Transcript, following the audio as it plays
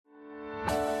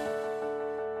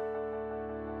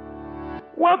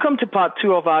Welcome to part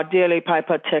 2 of our DLA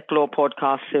Piper Tech Law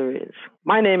podcast series.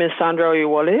 My name is Sandra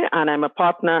Oyewole, and I'm a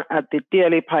partner at the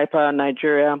DLA Piper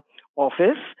Nigeria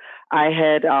office. I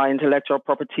head our intellectual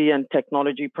property and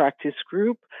technology practice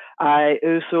group. I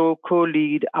also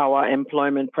co-lead our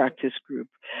employment practice group.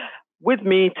 With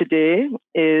me today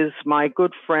is my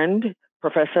good friend,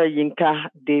 Professor Yinka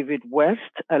David West,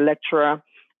 a lecturer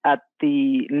at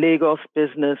the Lagos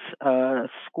Business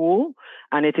School,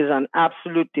 and it is an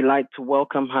absolute delight to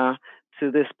welcome her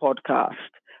to this podcast.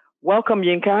 Welcome,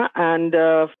 Yinka, and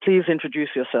please introduce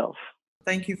yourself.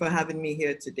 Thank you for having me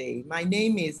here today. My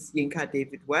name is Yinka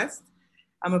David West.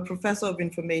 I'm a professor of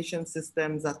information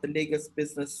systems at the Lagos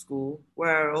Business School,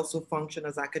 where I also function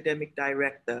as academic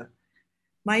director.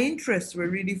 My interests were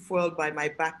really fueled by my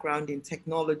background in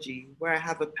technology, where I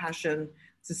have a passion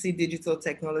to see digital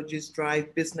technologies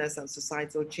drive business and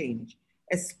societal change,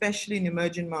 especially in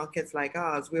emerging markets like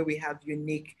ours, where we have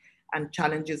unique and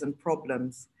challenges and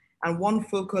problems. And one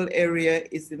focal area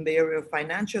is in the area of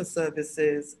financial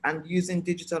services and using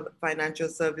digital financial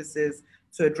services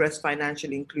to address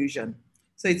financial inclusion.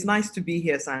 So it's nice to be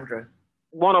here, Sandra.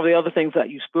 One of the other things that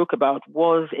you spoke about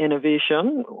was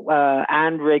innovation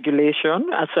and regulation.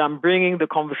 So I'm bringing the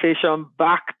conversation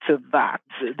back to that.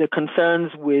 The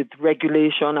concerns with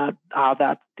regulation are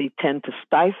that they tend to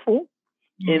stifle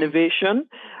innovation.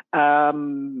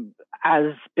 As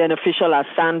beneficial as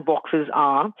sandboxes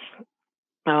are,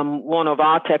 one of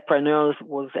our techpreneurs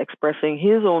was expressing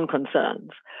his own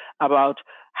concerns about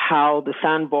how the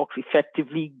sandbox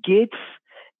effectively gates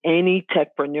any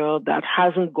techpreneur that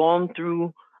hasn't gone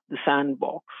through the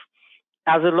sandbox.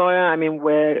 As a lawyer, I mean,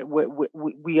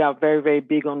 we are very, very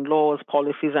big on laws,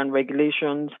 policies, and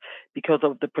regulations because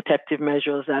of the protective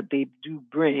measures that they do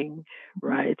bring,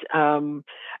 right? And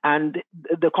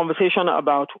the conversation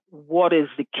about what is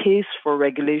the case for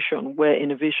regulation where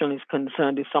innovation is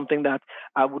concerned is something that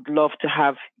I would love to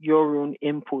have your own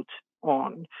input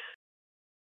on.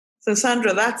 So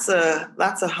Sandra, that's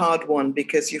a hard one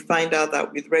because you find out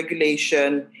that with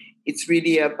regulation, it's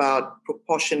really about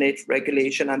proportionate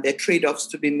regulation and there are trade-offs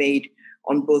to be made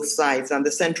on both sides. And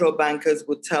the central bankers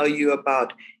would tell you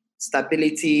about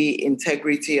stability,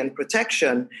 integrity, and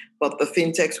protection, but the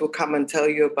fintechs will come and tell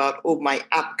you about, oh, my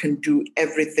app can do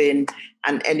everything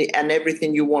and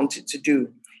everything you want it to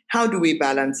do. How do we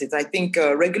balance it? I think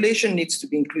regulation needs to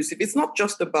be inclusive. It's not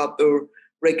just about the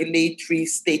regulatory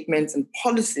statements and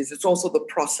policies, it's also the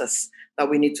process that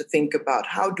we need to think about.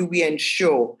 How do we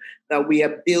ensure that we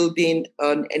are building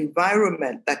an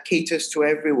environment that caters to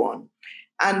everyone?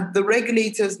 And the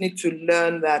regulators need to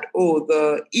learn that,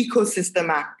 the ecosystem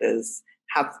actors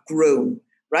have grown,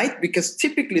 right? Because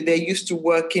typically they're used to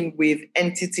working with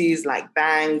entities like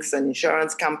banks and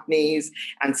insurance companies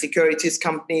and securities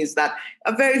companies that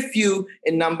are very few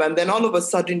in number. And then all of a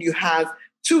sudden you have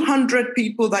 200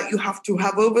 people that you have to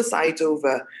have oversight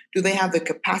over. Do they have the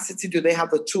capacity? Do they have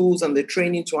the tools and the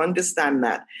training to understand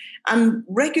that? And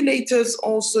regulators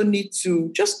also need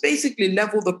to just basically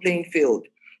level the playing field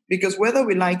because whether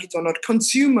we like it or not,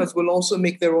 consumers will also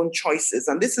make their own choices.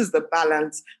 And this is the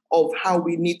balance of how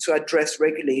we need to address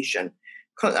regulation.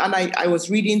 And I was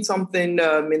reading something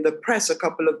in the press a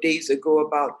couple of days ago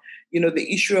about,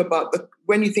 the issue about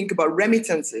when you think about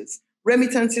remittances.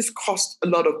 Remittances cost a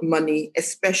lot of money,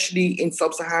 especially in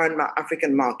sub-Saharan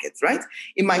African markets, right?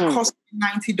 It might cost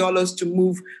 $90 to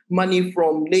move money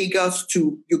from Lagos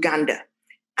to Uganda.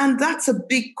 And that's a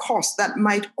big cost that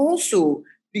might also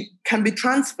can be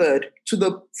transferred to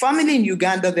the family in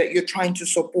Uganda that you're trying to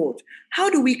support. How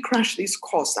do we crash these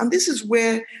costs? And this is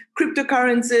where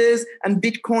cryptocurrencies and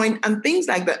Bitcoin and things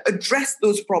like that address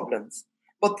those problems.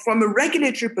 But from a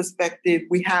regulatory perspective,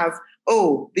 we have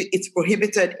it's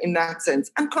prohibited in that sense.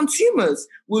 And consumers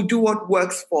will do what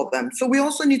works for them. So we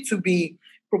also need to be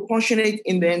proportionate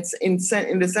in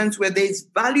the sense where there's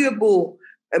valuable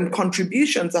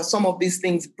contributions that some of these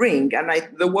things bring. And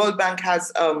the World Bank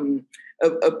has a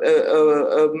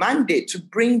mandate to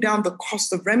bring down the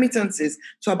cost of remittances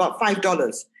to about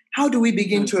 $5. How do we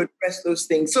begin to address those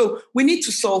things? So we need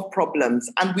to solve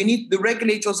problems, and the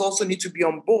regulators also need to be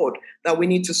on board that we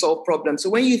need to solve problems. So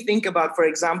when you think about, for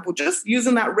example, just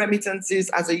using that remittances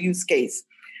as a use case,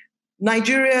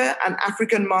 Nigeria and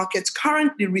African markets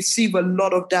currently receive a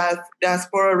lot of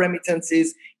diaspora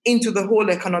remittances into the whole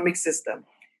economic system.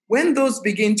 When those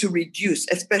begin to reduce,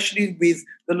 especially with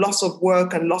the loss of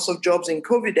work and loss of jobs in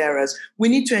COVID eras, we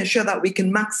need to ensure that we can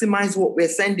maximize what we're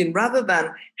sending rather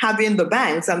than having the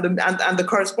banks and the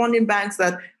corresponding banks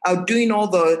that are doing all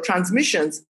the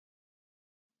transmissions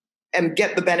and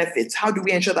get the benefits. How do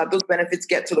we ensure that those benefits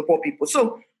get to the poor people?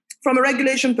 So from a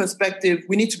regulation perspective,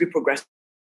 we need to be progressive.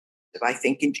 I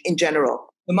think, in general.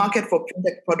 The market for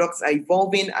fintech products are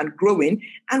evolving and growing,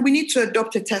 and we need to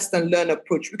adopt a test and learn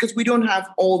approach because we don't have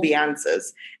all the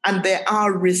answers. And there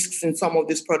are risks in some of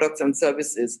these products and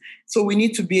services. So we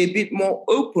need to be a bit more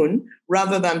open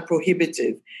rather than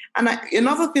prohibitive. And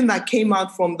another thing that came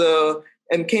out from the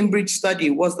Cambridge study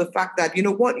was the fact that,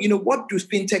 what do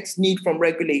fintechs need from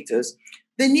regulators?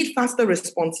 They need faster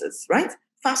responses, right?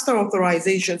 Faster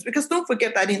authorizations, because don't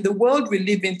forget that in the world we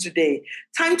live in today,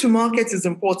 time to market is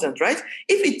important, right?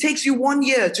 If it takes you 1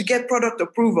 year to get product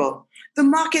approval, the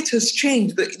market has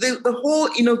changed. The whole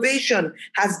innovation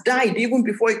has died even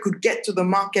before it could get to the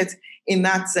market in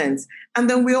that sense. And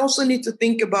then we also need to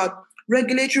think about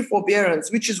regulatory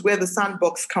forbearance, which is where the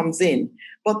sandbox comes in.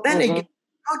 But then again,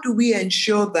 how do we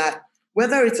ensure that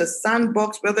whether it's a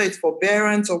sandbox, whether it's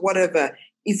forbearance or whatever,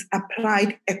 is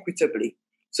applied equitably?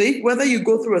 So whether you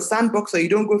go through a sandbox or you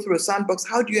don't go through a sandbox,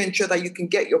 how do you ensure that you can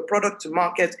get your product to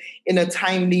market in a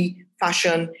timely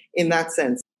fashion in that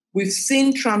sense? We've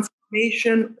seen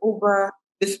transformation over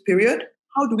this period.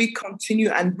 How do we continue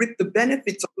and reap the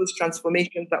benefits of those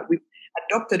transformations that we've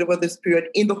adopted over this period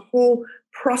in the whole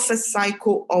process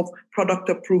cycle of product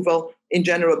approval in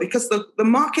general? Because the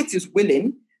market is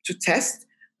willing to test,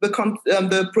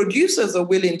 the producers are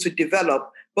willing to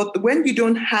develop, but when you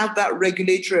don't have that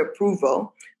regulatory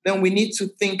approval, then we need to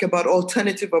think about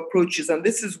alternative approaches. And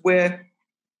this is where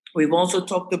we've also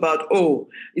talked about,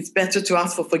 it's better to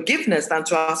ask for forgiveness than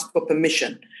to ask for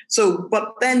permission. So,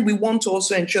 but then we want to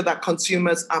also ensure that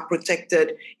consumers are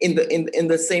protected in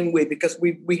the same way, because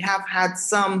we have had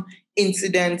some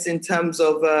incidents in terms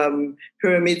of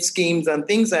pyramid schemes and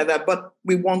things like that, but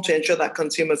we want to ensure that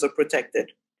consumers are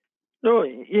protected. No,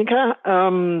 Yinka,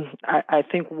 I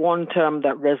think one term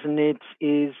that resonates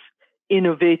is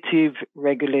innovative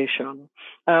regulation.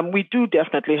 We do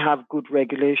definitely have good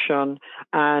regulation.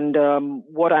 And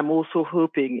what I'm also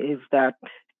hoping is that,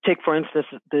 take for instance,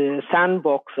 the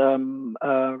sandbox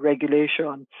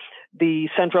regulation. The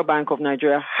Central Bank of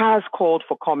Nigeria has called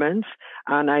for comments,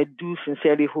 and I do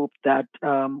sincerely hope that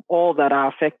all that are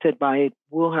affected by it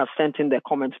will have sent in their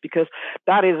comments, because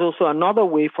that is also another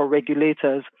way for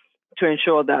regulators to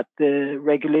ensure that the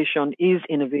regulation is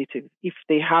innovative. If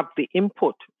they have the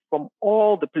input from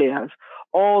all the players,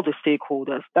 all the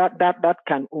stakeholders, that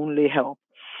can only help.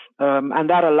 And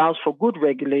that allows for good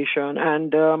regulation.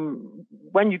 And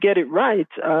when you get it right,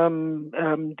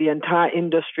 the entire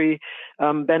industry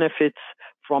benefits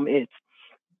from it.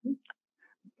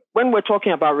 When we're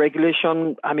talking about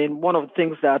regulation, I mean, one of the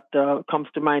things that comes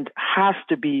to mind has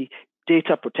to be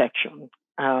data protection.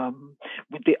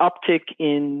 With the uptick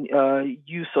in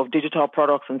use of digital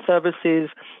products and services,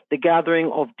 the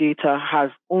gathering of data has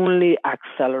only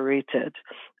accelerated.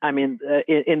 I mean,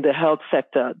 in the health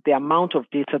sector, the amount of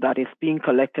data that is being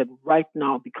collected right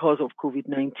now because of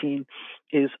COVID-19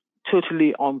 is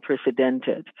totally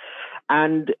unprecedented.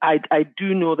 And I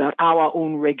do know that our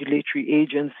own regulatory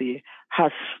agency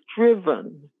has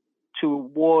striven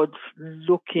towards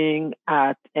looking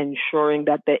at ensuring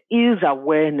that there is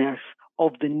awareness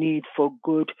of the need for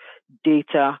good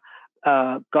data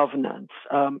governance.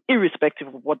 Irrespective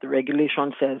of what the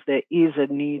regulation says, there is a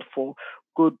need for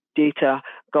good data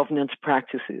governance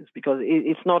practices, because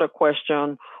it's not a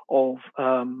question of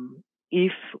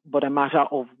if, but a matter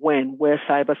of when, where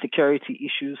cybersecurity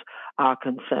issues are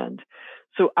concerned.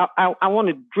 So I want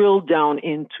to drill down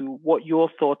into what your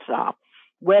thoughts are.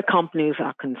 Where companies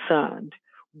are concerned,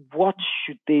 what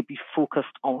should they be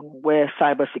focused on where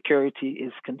cybersecurity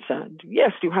is concerned?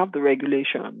 Yes, you have the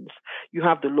regulations, you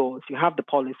have the laws, you have the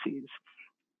policies.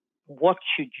 What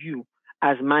should you,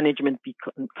 as management, be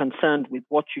concerned with?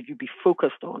 What should you be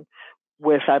focused on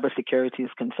where cybersecurity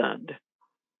is concerned?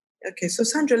 Okay, so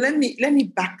Sandra, let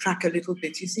me backtrack a little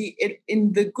bit. You see,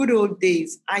 in the good old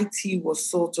days, IT was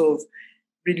sort of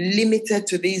limited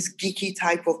to these geeky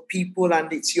type of people,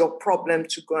 and it's your problem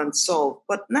to go and solve.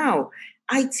 But now,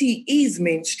 IT is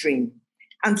mainstream.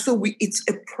 And so it's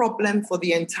a problem for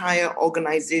the entire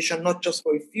organization, not just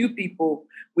for a few people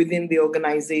within the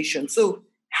organization. So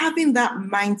having that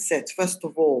mindset, first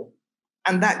of all,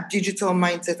 and that digital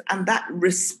mindset and that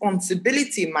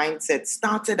responsibility mindset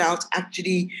started out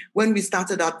actually when we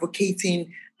started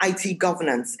advocating IT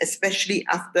governance, especially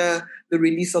after the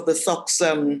release of the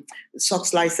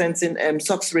SOX licensing,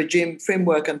 SOX regime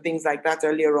framework and things like that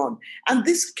earlier on. And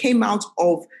this came out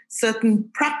of certain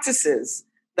practices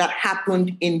that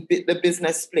happened in the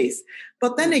business place.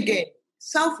 But then again,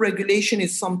 self-regulation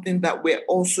is something that we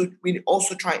also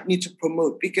need to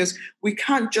promote, because we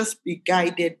can't just be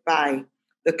guided by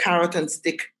the carrot and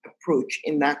stick approach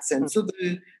in that sense. So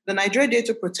the Nigeria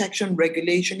Data Protection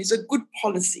Regulation is a good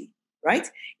policy. right?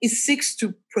 It seeks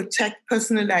to protect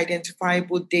personally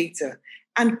identifiable data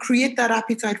and create that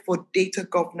appetite for data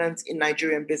governance in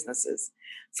Nigerian businesses.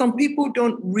 Some people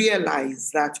don't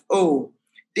realize that,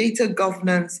 data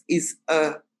governance is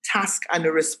a task and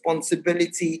a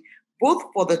responsibility both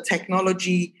for the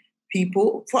technology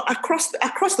people, for across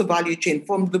the value chain,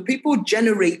 from the people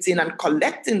generating and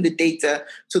collecting the data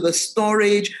to the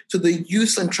storage, to the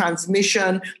use and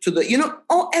transmission, to the,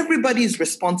 everybody is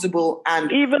responsible. And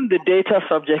even the data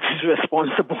subject is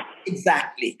responsible.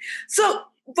 Exactly. So,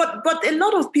 but a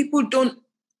lot of people don't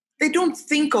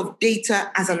think of data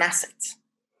as an asset.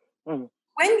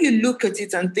 When you look at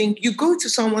it and think, you go to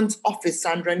someone's office,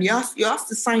 Sandra, and you ask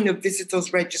to sign a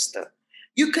visitor's register.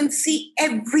 You can see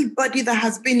everybody that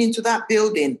has been into that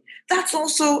building. That's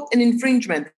also an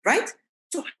infringement, right?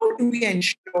 So how do we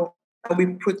ensure that we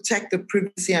protect the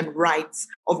privacy and rights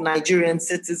of Nigerian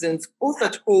citizens, both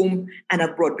at home and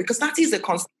abroad? Because that is a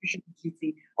constitutional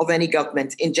duty of any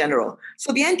government in general.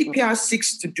 So the NDPR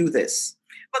seeks to do this.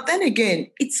 But then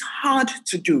again, it's hard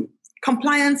to do.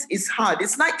 Compliance is hard.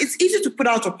 It's easy to put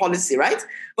out a policy, right?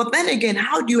 But then again,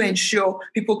 how do you ensure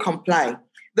people comply?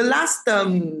 The last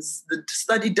the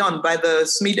study done by the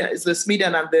SMEDA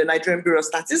and the Nigerian Bureau of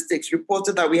Statistics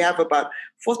reported that we have about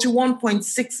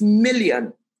 41.6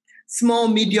 million small,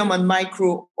 medium, and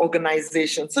micro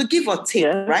organizations. So give or take,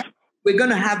 right? We're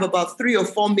going to have about 3 or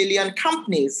 4 million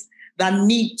companies that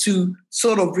need to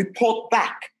sort of report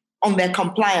back on their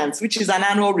compliance, which is an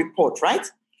annual report, right?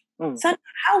 So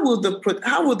how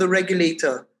will the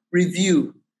regulator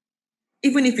review,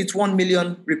 even if it's 1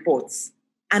 million reports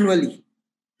annually?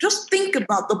 Just think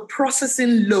about the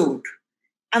processing load.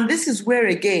 And this is where,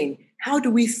 again, how do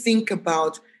we think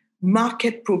about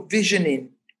market provisioning,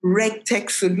 reg tech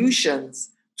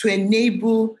solutions to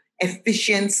enable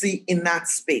efficiency in that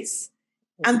space?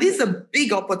 And these are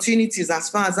big opportunities as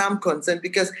far as I'm concerned,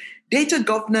 because data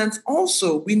governance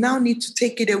also, we now need to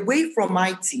take it away from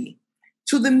IT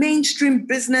to the mainstream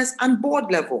business and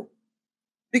board level.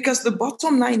 Because the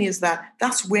bottom line is that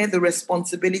that's where the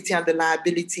responsibility and the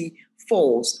liability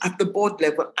falls, at the board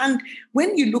level. And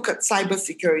when you look at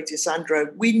cybersecurity,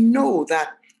 Sandra, we know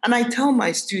that, and I tell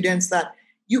my students that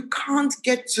you can't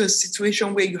get to a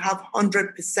situation where you have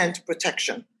 100%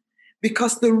 protection,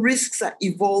 because the risks are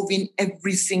evolving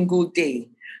every single day.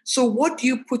 So what do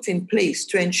you put in place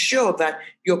to ensure that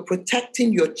you're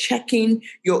protecting, you're checking,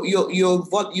 you're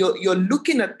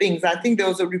looking at things? I think there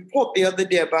was a report the other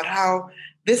day about how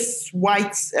this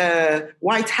white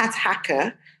hat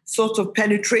hacker sort of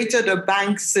penetrated a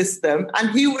bank system, and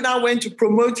he now went to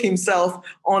promote himself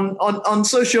on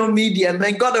social media and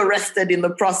then got arrested in the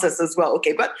process as well.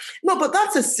 Okay, but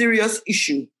that's a serious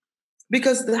issue,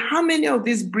 because how many of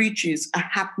these breaches are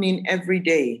happening every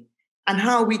day, and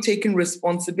how are we taking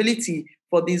responsibility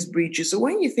for these breaches? So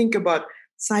when you think about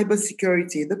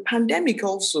cybersecurity, the pandemic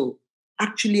also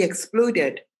actually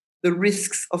exploded the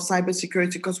risks of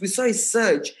cybersecurity, because we saw a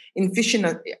surge in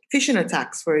phishing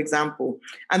attacks, for example.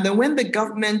 And then when the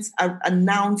government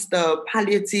announced the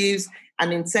palliatives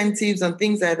and incentives and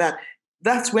things like that,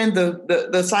 that's when the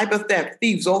cyber theft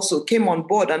thieves also came on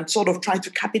board and sort of tried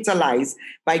to capitalize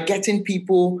by getting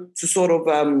people to sort of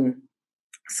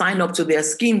sign up to their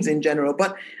schemes in general.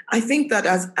 But I think that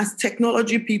as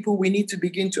technology people, we need to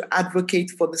begin to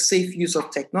advocate for the safe use of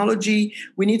technology.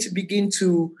 We need to begin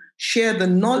to share the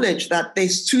knowledge that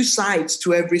there's two sides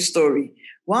to every story.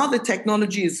 While the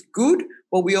technology is good,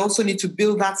 but we also need to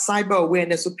build that cyber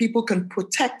awareness so people can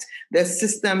protect their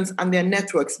systems and their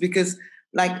networks, because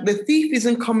like the thief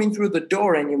isn't coming through the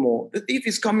door anymore. The thief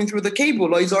is coming through the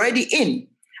cable, or he's already in,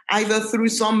 either through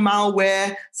some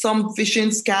malware, some phishing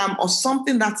scam, or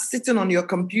something that's sitting on your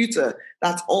computer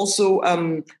that's also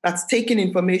that's taking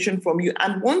information from you.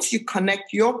 And once you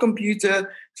connect your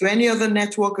computer to any other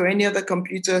network or any other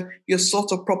computer, you're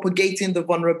sort of propagating the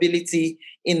vulnerability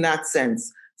in that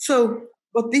sense. So,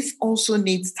 but this also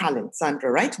needs talent,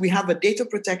 Sandra, right? We have a data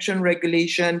protection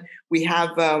regulation. We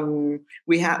have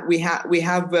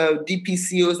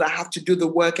DPCOs that have to do the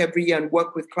work every year and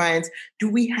work with clients. Do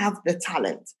we have the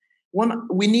talent?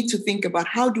 We need to think about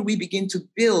how do we begin to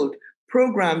build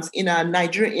programs in our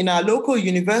local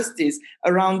universities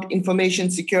around information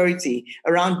security,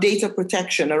 around data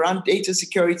protection, around data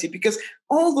security, because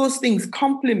all those things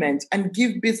complement and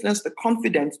give business the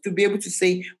confidence to be able to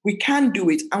say, we can do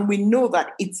it. And we know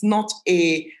that it's not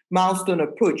a milestone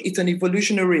approach, it's an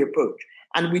evolutionary approach.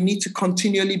 And we need to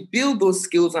continually build those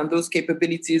skills and those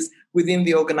capabilities within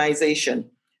the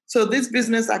organization. So these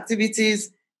business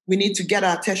activities, we need to get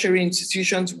our tertiary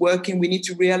institutions working. We need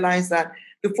to realize that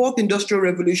the fourth industrial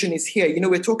revolution is here.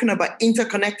 We're talking about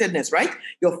interconnectedness, right?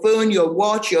 Your phone, your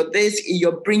watch, your this,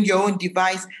 bring your own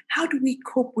device. How do we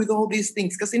cope with all these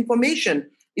things? Because information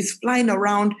is flying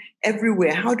around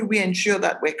everywhere. How do we ensure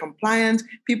that we're compliant,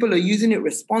 people are using it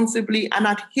responsibly and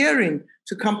adhering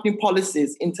to company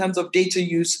policies in terms of data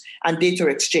use and data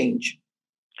exchange?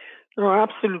 No,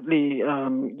 absolutely,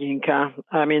 Yinka.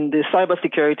 I mean, the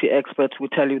cybersecurity experts will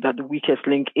tell you that the weakest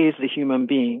link is the human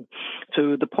being.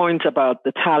 So the point about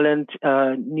the talent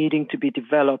needing to be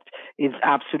developed is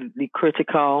absolutely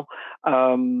critical.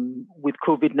 With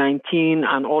COVID-19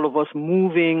 and all of us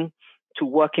moving to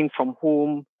working from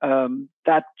home,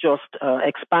 that just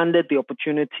expanded the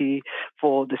opportunity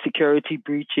for the security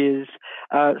breaches.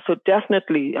 So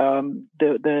definitely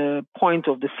the point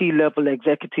of the C-level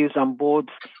executives and boards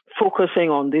focusing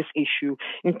on this issue,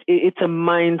 it's a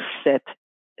mindset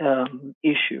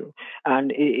issue,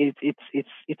 and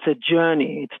it's a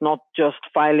journey. It's not just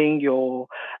filing your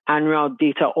annual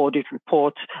data audit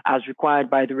report as required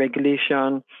by the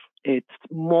regulation. It's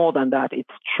more than that.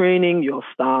 It's training your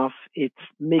staff. It's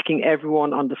making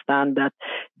everyone understand that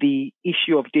the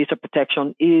issue of data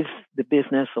protection is the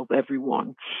business of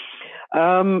everyone.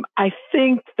 I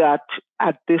think that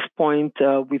at this point,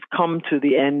 we've come to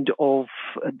the end of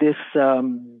this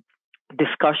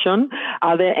discussion.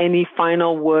 Are there any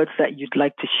final words that you'd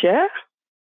like to share?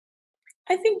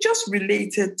 I think just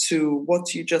related to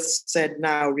what you just said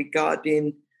now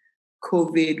regarding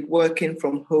COVID, working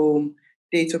from home,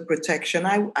 data protection,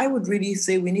 I would really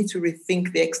say we need to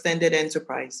rethink the extended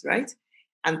enterprise, right?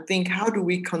 And think, how do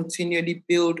we continually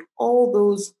build all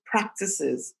those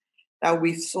practices that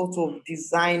we've sort of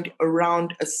designed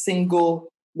around a single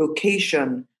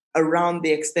location, around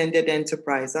the extended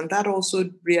enterprise? And that also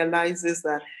realizes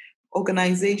that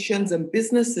organizations and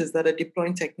businesses that are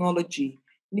deploying technology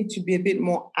need to be a bit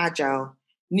more agile,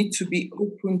 need to be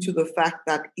open to the fact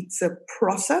that it's a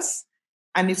process.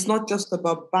 And it's not just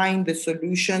about buying the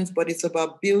solutions, but it's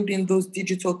about building those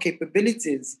digital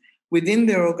capabilities within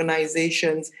their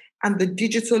organizations. And the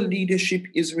digital leadership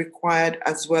is required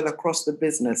as well across the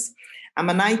business. I'm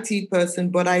an IT person,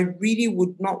 but I really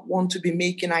would not want to be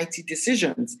making IT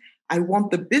decisions. I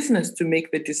want the business to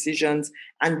make the decisions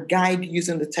and guide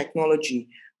using the technology.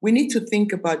 We need to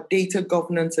think about data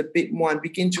governance a bit more and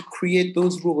begin to create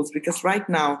those rules, because right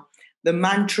now the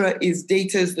mantra is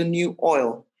data is the new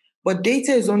oil. But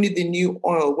data is only the new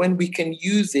oil when we can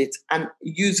use it and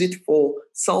use it for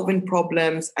solving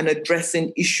problems and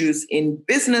addressing issues in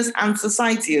business and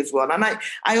society as well. And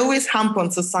I always hamp on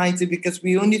society because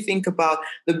we only think about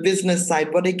the business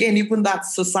side. But again, even that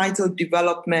societal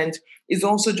development is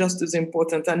also just as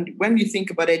important. And when you think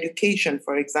about education,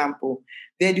 for example,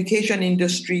 the education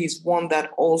industry is one that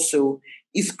also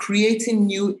is creating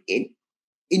new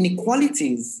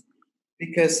inequalities,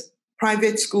 because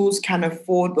private schools can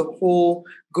afford the whole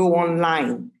go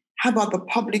online. How about the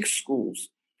public schools?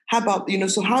 How about,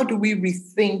 so how do we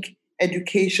rethink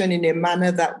education in a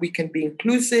manner that we can be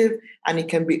inclusive and it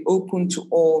can be open to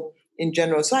all in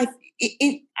general? So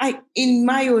in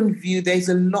my own view, there's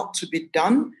a lot to be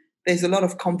done. There's a lot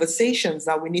of conversations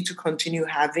that we need to continue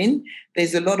having.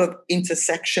 There's a lot of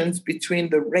intersections between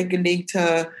the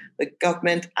regulator, the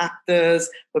government actors,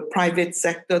 the private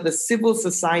sector, the civil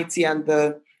society, and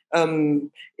the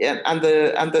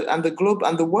globe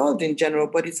and the world in general.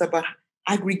 But it's about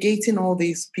aggregating all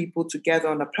these people together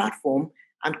on a platform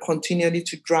and continually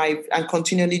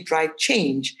drive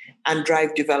change and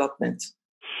drive development.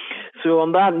 So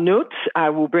on that note, I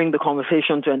will bring the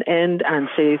conversation to an end and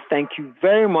say thank you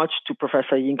very much to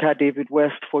Professor Yinka David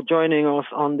West for joining us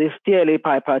on this DLA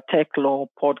Piper Tech Law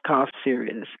podcast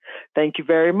series. Thank you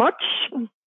very much.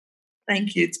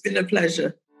 Thank you. It's been a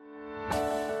pleasure.